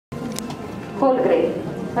Hall grain,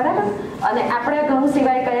 બરાબર. અને આપણે ઘઉં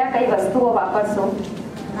સિવાય કઈ વસ્તુઓ વાપરશું?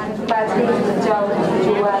 બાજરી, જવ,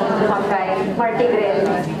 જુવાર, મકાઈ, મલ્ટીગ્રેન,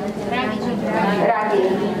 રાગી.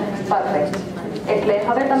 પરફેક્ટ. એટલે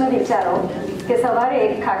હવે તમે વિચારો કે સવારે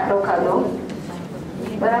એક ખાખરો ખાધો,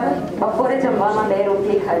 બરાબર, બપોરે જમવામાં 2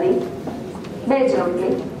 રોટલી ખાધી, 2 જ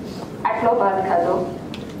રોટલી, આટલો ભાત ખાધો,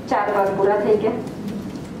 4 ભાગ પૂરા થઈ ગયા.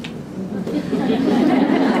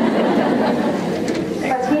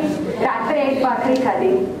 પછી રાત્રે 1 ભાખરી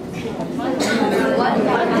ખાધી.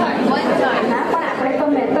 ના, પણ આપણે તો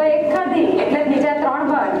મેં તો 1 ખાધી એટલે બીજા 3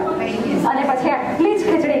 ભાગ, અને પછી આટલી જ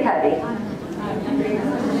ખીચડી ખાધી.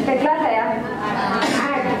 કેટલા થયા?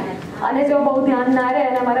 8. અને જો બહુ ધ્યાન ના રહે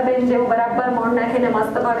અને મારા બેન જેવું બરાબર મોણ નાખીને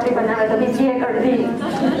મસ્ત ભાખરી બનાવે તો બીજી 1 અડધી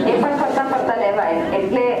એ પણ ફરતા લેવાય.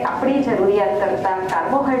 એટલે આપણી જરૂરિયાત કરતા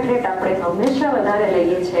કાર્બોહાઈડ્રેટ આપણે હંમેશા વધારે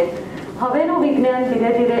લઈએ છીએ. હવેનું વિજ્ઞાન ધીરે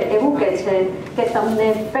ધીરે એવું કહે છે કે તમને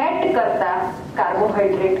ફેટ કરતા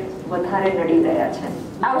કાર્બોહાઈડ્રેટ વધારે નડી રહ્યા છે.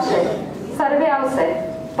 આવશે, સર્વે આવશે,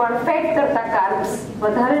 પણ ફેટ કરતા કાર્બ્સ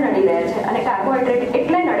વધારે નડી રહ્યા છે. અને કાર્બોહાઈડ્રેટ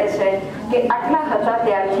એટલે નડે છે કે આટલા હતા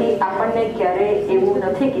ત્યારથી આપણને ક્યારેય એવું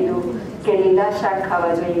નથી કીધું કે લીલા શાક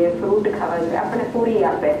ખાવા જોઈએ, ફ્રૂટ ખાવા જોઈએ. આપણને પૂરી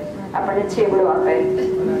આપે, આપણને ચેવડો આપે.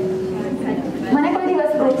 મને કોઈ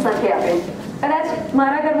દિવસ ફ્રૂટ્સ નથી આપે. કદાચ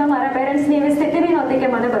મારા ઘરમાં મારા પેરેન્ટ્સની એવી સ્થિતિ બી નહોતી કે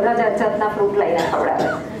મને બધા જાતના ફ્રૂટ લઈને ખવડાવે,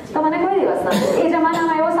 તો મને કોઈ દિવસ નથી. એ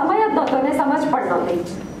જમાનામાં એવો સમય જ નહોતો અને સમજ પણ નહોતી,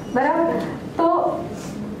 બરાબર. તો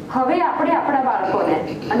હવે આપણે આપણા બાળકોને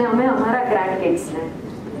અને અમે અમારા ગ્રાન્ડ કિડ્સને,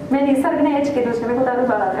 મેં નિસર્ગને એ જ કીધું છે, મેં તારું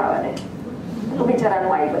બાળક ખાવા દે, તું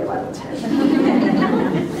બિચારાનું આઈ બનવાનું છે.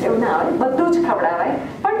 એવું ના આવે, બધું જ ખવડાવાય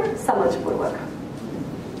પણ સમજપૂર્વક.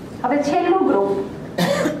 હવે છેલ્લું ગ્રુપ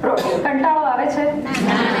પ્રોટીન. કંટાળો આવે છે?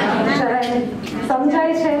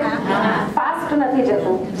 સમજાય છે? ફાસ્ટ નથી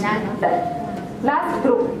જતું? Last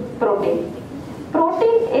group protein.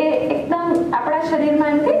 પ્રોટીન એ એકદમ આપણા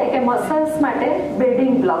શરીરમાં એમ કહીએ કે મસલ્સ માટે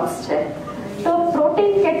બિલ્ડિંગ બ્લોક્સ છે. તો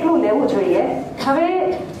પ્રોટીન કેટલું લેવું જોઈએ? હવે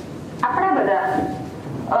આપણા બધા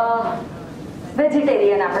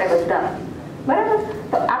વેજીટેરિયન, આપણે બધા, બરાબર.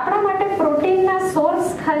 તો આપણા માટે પ્રોટીનના સોર્સ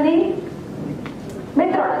ખાલી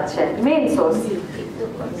 2-3 જ છે. મેઇન સોર્સ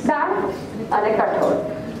દાળ અને કઠોળ,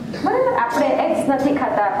 બરાબર. આપણે એગ્સ નથી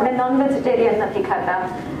ખાતા, આપણે નોન વેજીટેરિયન નથી ખાતા,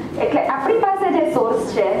 એટલે આપણી પાસે જે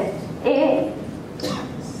સોર્સ છે એ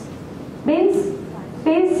બીન્સ,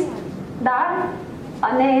 પીસ, દાળ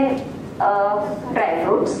અને ડ્રાય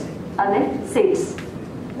ફ્રૂટ્સ અને સીડ્સ.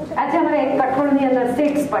 આજે અમારે એક કઠોળની અંદર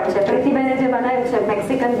સીડ્સ પણ છે. પ્રીતિબેને જે બનાવ્યું છે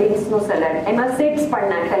મેક્સિકન બીન્સનું સલાડ, એમાં સીડ્સ પણ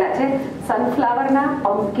નાખેલા છે. સનફ્લાવરના,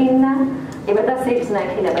 પમ્પકિનના, એ બધા સીડ્સ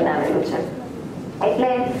નાખીને બનાવેલું છે.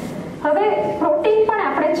 એટલે હવે પ્રોટીન પણ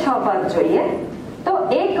આપણે 6 ભાગ જોઈએ. તો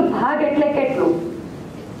 1 ભાગ એટલે કેટલું?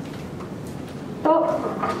 તો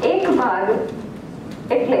 1 ભાગ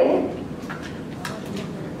એટલે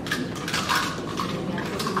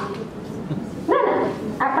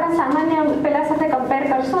આપણા સામાન્ય પેલા સાથે કમ્પેર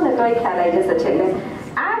કરશો ને તો એ ખ્યાલ આવી જશે. છેલ્લે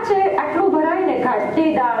આ છે આટલું ભરાય ને ઘાટી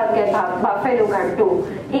દાળ કે બાફેલું ઘાટું,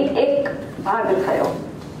 એ 1 ભાગ થયો,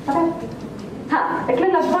 બરાબર. હા, એટલે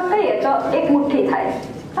લગભગ કહીએ તો 1 મુઠ્ઠી થાય.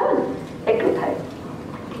 હા, એટલું થાય.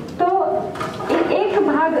 તો એ 1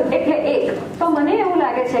 ભાગ એટલે 1. તો મને એવું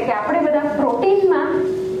લાગે છે કે આપણે બધા પ્રોટીનમાં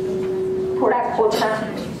થોડાક ઓછા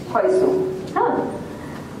હોઈશું. હા,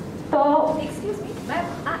 તો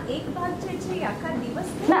આ 1 ભાગ છે આખા દિવસ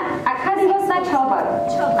ના, આખા દિવસના 6 ભાગ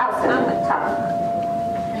આવશે.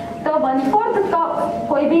 તો 1/4 કપ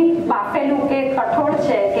કોઈ બી બાફેલું કે કઠોળ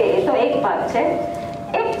છે કે એ તો 1 ભાગ છે.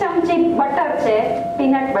 1 ચમચી બટર છે,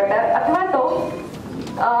 પીનટ બટર, અથવા તો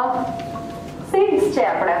સીડ્સ છે,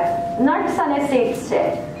 આપણા નટ્સ અને સીડ્સ છે,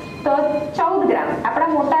 તો 14 ગ્રામ.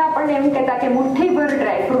 આપણા મોટા આપણને એમ કહેતા કે મુઠ્ઠીભર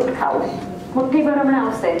ડ્રાય ફ્રૂટ ખાવું. મુઠ્ઠીભર હમણાં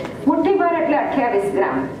આવશે. મુઠ્ઠીભર એટલે 28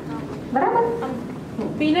 ગ્રામ, બરાબર.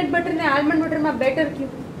 પીનટ બટર ને આલમંડ બટર માં બેટર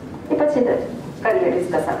કયું? એ પછી કરીએ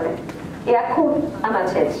ડિસ્કસ આપણે. એ આખું આમાં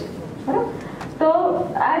છે જ, બરાબર. તો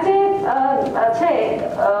આ જે છે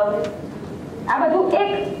આ બધું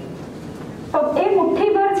 1, તો એ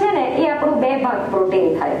મુઠ્ઠીભર છે ને એ આપણું 2 ભાગ પ્રોટીન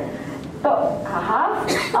થાય. તો હાફ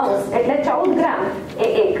અંશ એટલે 14 ગ્રામ એ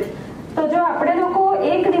 1. તો જો આપણે લોકો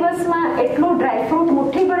એક દિવસમાં એટલું ડ્રાયફ્રૂટ,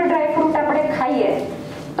 મુઠ્ઠીભર ડ્રાયફ્રૂટ આપણે ખાઈએ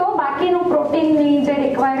તો બાકીનું પ્રોટીનની જે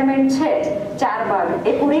રિક્વાયરમેન્ટ છે 4 ભાગ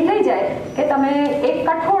એ પૂરી થઈ જાય કે તમે એક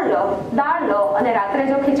કઠોળ લો, દાળ લો અને રાત્રે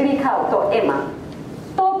જો ખીચડી ખાઓ તો એમાં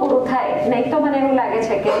તો પૂરું થાય. નહીં તો મને એવું લાગે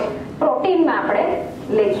છે કે પ્રોટીનમાં આપણે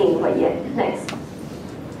લેકિંગ હોઈએ. નેક્સ્ટ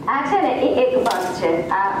આ છે ને એ 1 ભાગ છે.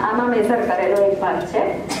 આમાં મેઝર કરેલો 1 ભાગ છે.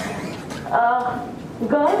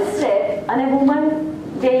 ગર્લ્સ છે અને વુમન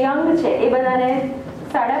જે યંગ છે એ બધાને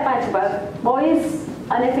 5.5 ભાગ. બોયઝ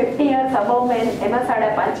અને 50 years above men એમાં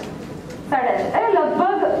 5.5. એટલે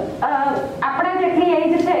લગભગ આપણા જેટલી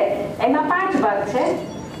એજ છે એમાં 5 ભાગ છે,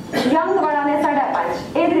 યંગ વાળાને 5.5,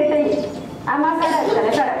 એ જ રીતે આમાં 5.5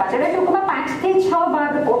 અને 5.5, એટલે ટૂંકમાં 5 થી 6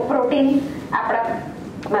 ભાગ પ્રોટીન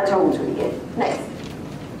આપણામાં જવું જોઈએ. નેક્સ્ટ,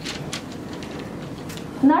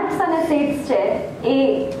 નટ્સ અને સીડ્સ છે એ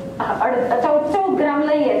 14 ગ્રામ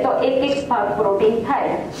લઈએ તો 1 ભાગ પ્રોટીન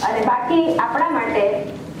થાય, અને બાકી આપણા માટે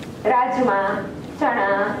રાજમા,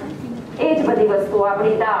 ચણા, એ જ બધી વસ્તુઓ,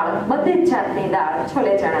 આપણી દાળ, બધી જ જાતની દાળ,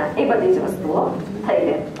 છોલે ચણા, એ બધી જ વસ્તુઓ થઈ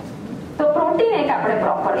ગઈ. તો પ્રોટીન એક આપણે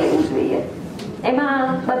પ્રોપર લેવું જોઈએ. એમાં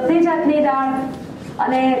બધી જાતની દાળ,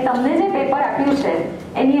 અને તમને જે પેપર આપ્યું છે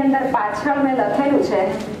એની અંદર પાછળ મેં લખેલું છે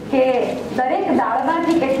કે દરેક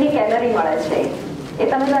દાળમાંથી કેટલી કેલરી મળે છે. એ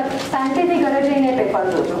તમે શાંતિથી ઘરે જઈને પેપર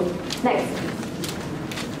જોજો. નેક્સ્ટ,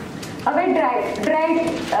 હવે ડ્રાઈડ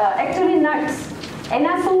એકચ્યુઅલી નટ્સ,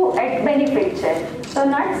 એના શું બેનિફિટ છે? તો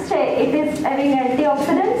નટ્સ છે, it is having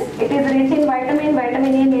antioxidants, it is rich in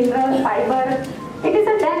vitamin E, mineral, fibre, it is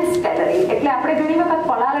a dense calorie. એટલે આપણે ઘણી વખત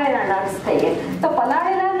પલાળેલા નટ્સ ખાઈએ તો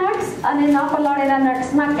પલાળેલા નટ્સ અને ન પલાળેલા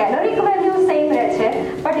નટ્સમાં કેલરીક વેલ્યુ સેમ રહે છે,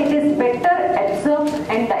 but it is better absorb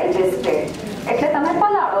and ડાયજેસ્ટેડ. એટલે તમે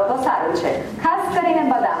પલાળો તો સારું છે. ખાસ કરીને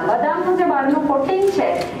બદામનું જે બહારનું પ્રોટીન છે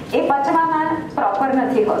એ પચવામાં પ્રોપર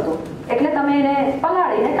નથી હોતું, એટલે તમે એને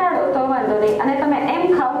પલાળીને કાઢો તો વાંધો નહીં, અને તમે એમ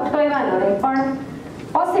ખાઓ તો એ વાંધો નહીં, પણ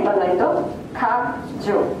પોસિબલ હોય તો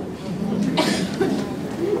ખાજો.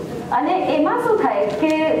 અને એમાં શું થાય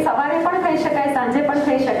કે સવારે પણ ખાઈ શકાય, સાંજે પણ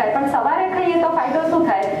ખાઈ શકાય, પણ સવારે ખાઈએ તો ફાયદો શું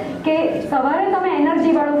થાય કે સવારે તમે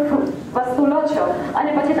એનર્જી વાળું વસ્તુ લો છો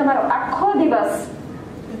અને પછી તમારો આખો દિવસ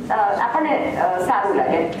આપણને સારું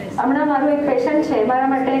લાગે. હમણાં મારું એક પેશન્ટ છે, મારા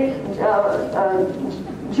માટે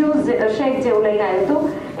જ્યુસ શેક જેવું લઈને આવ્યું હતું.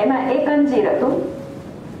 એમાં એક અંજીર હતું,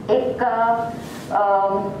 એક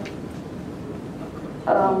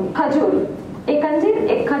ખજૂર, એક અંજીર,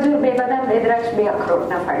 એક ખજૂર, 2 બદામ, 2 દ્રાક્ષ, 2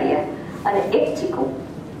 અખરોટના ફાડિયા અને 1 ચીકુ.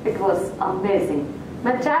 It was amazing.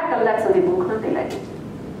 મને 4 કલાક સુધી ભૂખ નથી લાગી,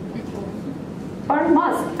 પણ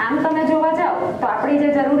મસ્ત. આમ તમે જોવા જાઓ તો આપણી જે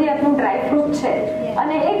જરૂરિયાતનું ડ્રાય ફ્રૂટ છે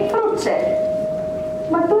અને એક ફ્રૂટ છે,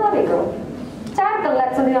 બધું આવી ગયું. 4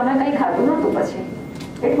 કલાક સુધી અમે કંઈ ખાધું નહોતું. પછી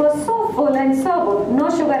it was so full and so good, no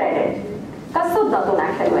sugar added, કશું જ નહોતું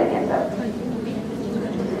નાખેલું એની અંદર.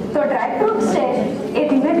 તો ડ્રાય ફ્રૂટ છે એ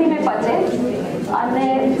ધીમે ધીમે પચે અને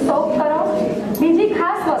સોક કરો. બીજી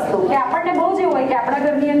ખાસ વસ્તુ કે આપણને બહુ જ એવું હોય કે આપણા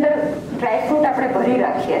ઘરની અંદર ડ્રાય ફ્રૂટ આપણે ભરી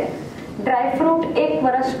રાખીએ. ડ્રાય ફ્રૂટ 1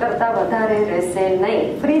 વર્ષ કરતા વધારે રહેશે નહીં,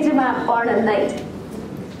 ફ્રીજમાં પણ નહીં.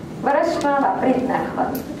 વર્ષમાં વાપરી જ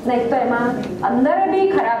નાખવાનું, નહીં તો એમાં અંદર બી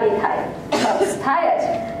ખરાબી થાય, થાય જ.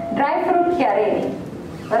 ડ્રાય ફ્રૂટ ક્યારેય નહીં,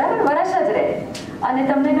 બરાબર, વર્ષ જ રહે. અને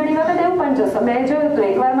તમને ઘણી વખત એવું પણ જોશો, મેં જોયું હતું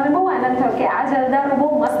એકવાર, મને બહુ આનંદ થયો કે આ જલદારો બહુ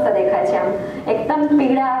મસ્ત દેખાય છે, આમ એકદમ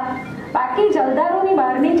પીળા. બાકી જલદારોની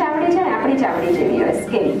બહારની ચામડી છે ને આપણી ચામડી જેવી હોય,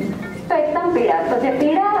 સ્કિન તો એકદમ પીળા. તો જે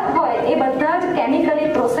પીળા હોય એ બધા જ કેમિકલી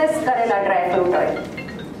પ્રોસેસ કરેલા ડ્રાય ફ્રૂટ હોય.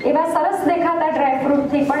 એવા સરસ દેખાતા ડ્રાય ફ્રૂટ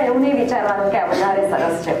થી પણ એવું નહીં વિચારવાનું કે આ વધારે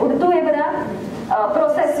સરસ છે, ઉડતું એ બધા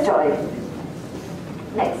પ્રોસેસ જ હોય.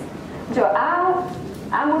 નેક્સ્ટ, જો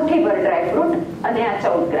આ મુઠ્ઠીભર ડ્રાય ફ્રૂટ અને આ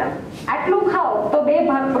 14 ગ્રામ, આટલું ખાઓ તો 2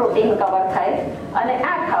 ભાગ પ્રોટીન કવર થાય, અને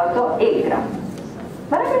આ ખાઓ તો 1 ગ્રામ,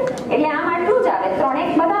 બરાબર. એટલે આમ આટલું જ આવે. 3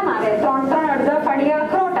 બદામ આવે, 3 અડધા ફાડિયા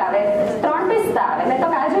અખરોટ આવે, 3 પિસ્તા આવે. મેં તો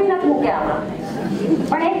કાજુ નથી મૂક્યા આમાં,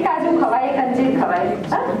 પણ 1 કાજુ ખવાય, 1 અંજીર ખવાય.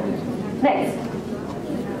 નેક્સ્ટ,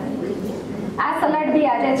 આ સલાડ બી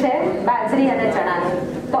આજે છે બાજરી અને ચણાનું.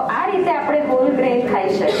 તો આ રીતે આપણે હોલ ગ્રેન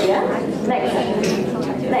ખાઈ શકીએ. નેક્સ્ટ,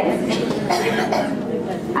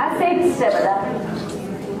 આ સીડ્સ છે બધા.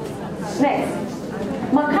 નેક્સ્ટ,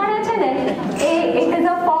 મખાણા છે ને એ it is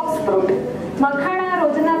a fox fruit. Makhana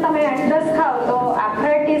રોજના તમે 8-10 ખાઓ તો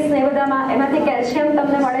આર્થરાઇટિસ ને બધામાં એમાંથી કેલ્શિયમ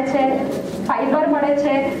તમને મળે છે, ફાઈબર મળે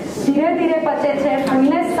છે, ધીરે ધીરે પચે છે,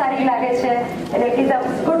 ફૂલનેસ સારી લાગે છે, એટલે it is a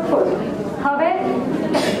good food. હવે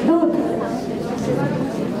દૂધ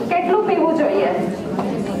કેટલું પીવું જોઈએ?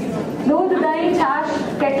 દૂધ, દહીં, છાશ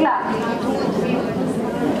કેટલા?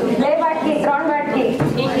 2 વાટકી, 3 વાટકી,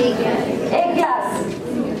 1 ગ્લાસ.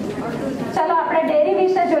 ચલો આપણે ડેરી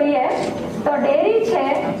વિશે જોઈએ. તો ડેરી છે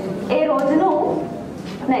એ રોજનું,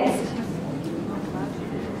 નેક્સ્ટ,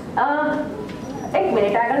 1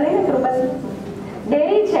 મિનિટ આગળ લઈને કૃપા.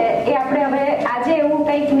 ડેરી છે એ આપણે હવે આજે એવું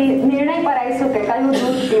કંઈક નિર્ણય પર આવીશું કે કયું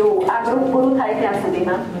દૂધ પીવું આ ગ્રુપ પૂરું થાય ત્યાં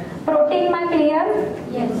સુધીમાં. પ્રોટીનમાં ક્લિયર?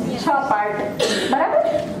 6 પાર્ટ, બરાબર.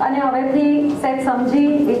 અને હવેથી સેટ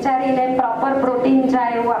સમજી વિચારીને પ્રોપર પ્રોટીન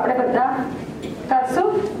જાય એવું આપણે બધા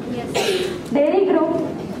કરશું. Dairy group,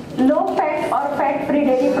 low fat or fat free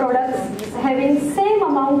dairy products having same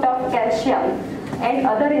amount of calcium and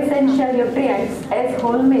other essential nutrients as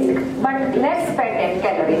whole milk but less fat and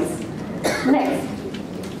calories.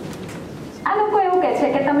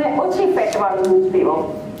 ઓછી ફેટવાળું દૂધ પીવો.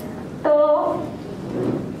 તો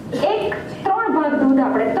 3 ભાગ દૂધ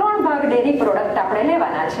આપણે 3 ભાગ ડેરી પ્રોડક્ટ આપણે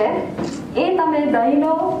લેવાના છે. એ તમે દહીં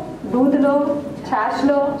લો, દૂધ લો, છાશ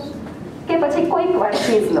લો કે પછી કોઈક વાર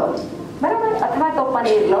ચીઝ લો, બરાબર, અથવા તો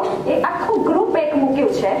પનીર લો. એ આખું ગ્રુપ એક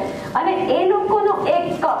મૂક્યું છે અને એ લોકોનો 1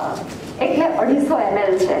 કપ એટલે 250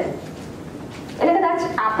 ml છે. એટલે કદાચ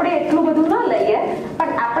આપણે એટલું બધું ન લઈએ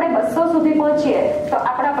પણ આપણે 200 સુધી પહોંચીએ તો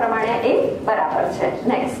આપણા પ્રમાણે એ બરાબર છે.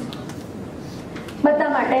 નેક્સ્ટ,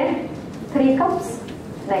 બધા માટે 3 કપ્સ.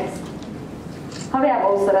 નેક્સ્ટ, હવે આ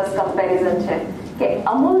બહુ સરસ કમ્પેરિઝન છે કે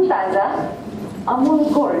અમૂલ તાજા, અમૂલ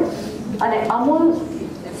ગોલ્ડ અને અમૂલ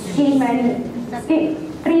ક્રીમ એન્ડ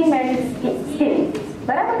સ્કીમ,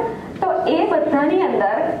 બરાબર. તો એ બધાની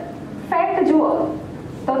અંદર ફેક્ટ જુઓ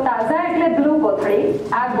તો તાજા એટલે બ્લુ કોથળી,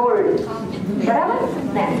 આ ગોલ્ડ, બરાબર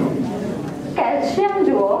ને. કેલ્શિયમ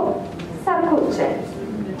જુઓ સરખું જ છે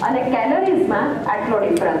અને કેલરીઝમાં આટલો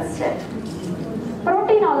ડિફરન્સ છે.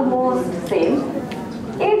 Protein almost same.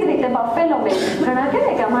 એ જ રીતે બફેલો મિલ્ક, ઘણા કહે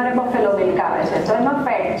ને કે અમારે બફેલો મિલ્ક આવે છે તો એમાં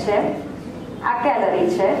ફેટ છે, આ કેલરી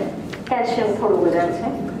છે, કેલ્શિયમ થોડું વધારે છે.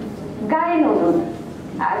 ગાયનું દૂધ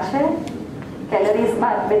આ છે, કેલરીઝ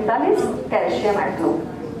 42, કેલ્શિયમ આટલું.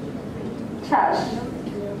 છાશ,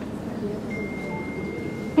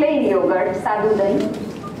 પ્લેન યોગર્ટ, સાદું દહીં.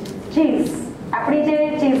 ચીઝ, આપણી જે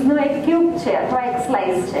ચીઝનો એક ક્યુબ છે અથવા એક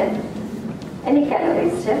સ્લાઇસ છે એની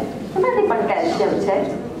કેલરીઝ છે, એમાંથી પણ કેલ્શિયમ છે.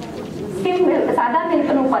 સ્કીમ મિલ્ક, સાદા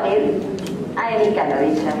મિલ્કનું પનીર, આ એની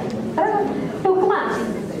કેલરી છે, બરાબર. ટૂંકમાં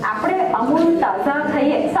આપણે અમૂલ તાજા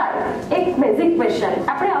ખાઈએ. સારું, એક બેઝિક ક્વેશ્ચન,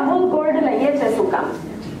 આપણે અમૂલ ગોલ્ડ લઈએ છે શું કામ?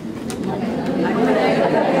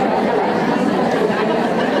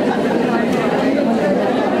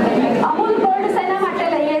 અમૂલ ગોલ્ડ શેના માટે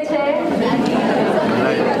લઈએ છે?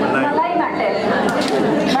 મલાઈ માટે,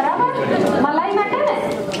 બરાબર, મલાઈ માટે ને.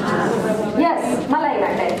 યસ, મલાઈ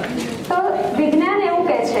માટે. તો વિજ્ઞાન એવું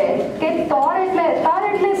કહે છે કે તર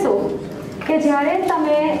એટલે શું? કે જ્યારે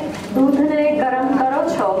તમે દૂધને ગરમ કરો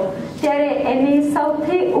છો ત્યારે એની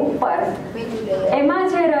સૌથી ઉપર એમાં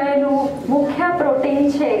જે રહેલું મુખ્ય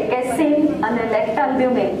પ્રોટીન છે કેસીન અને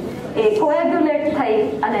લેક્ટાલ્બ્યુમિન, એ કોએગ્યુલેટ થઈ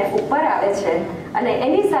અને ઉપર આવે છે અને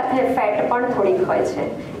એની સાથે ફેટ પણ થોડીક હોય છે.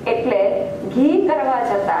 એટલે ઘી કરવા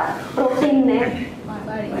જતા પ્રોટીનને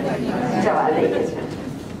જવા દઈએ છે.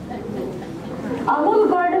 અમૂલ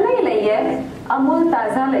ગોલ્ડ નહીં લઈએ, અમૂલ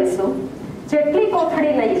તાજા લઈશું. જેટલી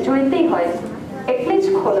કોથળી જોઈતી હોય એટલી જ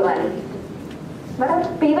ખોલવાની, બરાબર.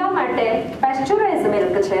 પીવા માટે પેસ્ચ્યુરાઇઝ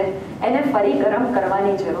મિલ્ક છે, એને ફરી ગરમ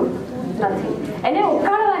કરવાની જરૂર નથી, એને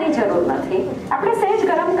ઉકાળવાની જરૂર નથી. આપણે સહેજ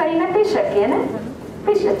ગરમ કરીને પી શકીએ ને,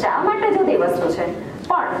 ચા માટે જુદી વસ્તુ છે.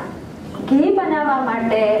 પણ ઘી બનાવવા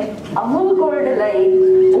માટે અમૂલ ગોલ્ડ લઈ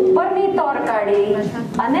ઉપરની તોર કાઢી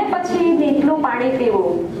અને પછી નીચલું પાણી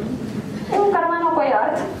પીવું, એવું કરવાનો કોઈ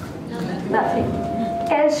અર્થ નથી.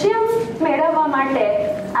 કેલ્શિયમ મેળવવા માટે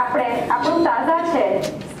આપણે આપણું તાજા છે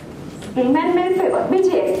સ્કીમ એન્ડ મિલ્ક પીવો.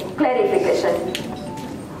 બીજી એક ક્લેરિફિકેશન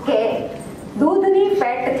કે દૂધની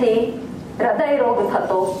ફેટથી હૃદય રોગ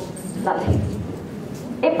થતો નથી,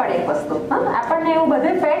 એ પણ એક વસ્તુ. આપણને એવું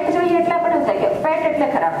બધે ફેટ જોઈએ એટલે આપણને એવું થાય કે ફેટ એટલે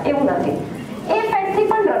ખરાબ, એવું નથી. એ ફેટથી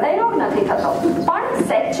પણ હૃદય રોગ નથી થતો, પણ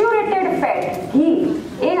સેચ્યુરેટેડ ફેટ ઘી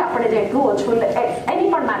એ આપણે જેટલું ઓછું એની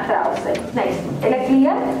પણ માત્રા આવશે. નેક્સ્ટ, એટલે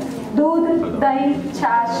ક્લિયર. દૂધ, દહીં,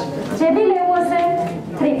 છાશ જે બી લેવું હશે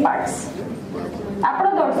 3 પાર્ટ્સ. આપણો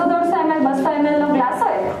 150 ml 200 ml નો ગ્લાસ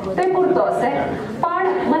હોય તો એ પૂરતો હશે. પણ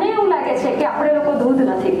મને એવું લાગે છે કે આપણે લોકો દૂધ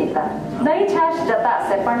નથી પીતા. દહીં છાશ જતા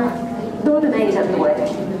હશે પણ દૂધ નહીં જતું હોય.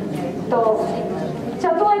 તો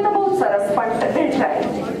જતું હોય તો બહુ સરસ, પણ વિલ ટ્રાય.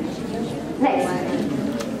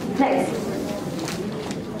 નેક્સ્ટ,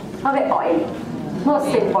 હવે ઓઇલ,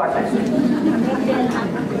 મોસ્ટ ઇમ્પોર્ટન્ટ.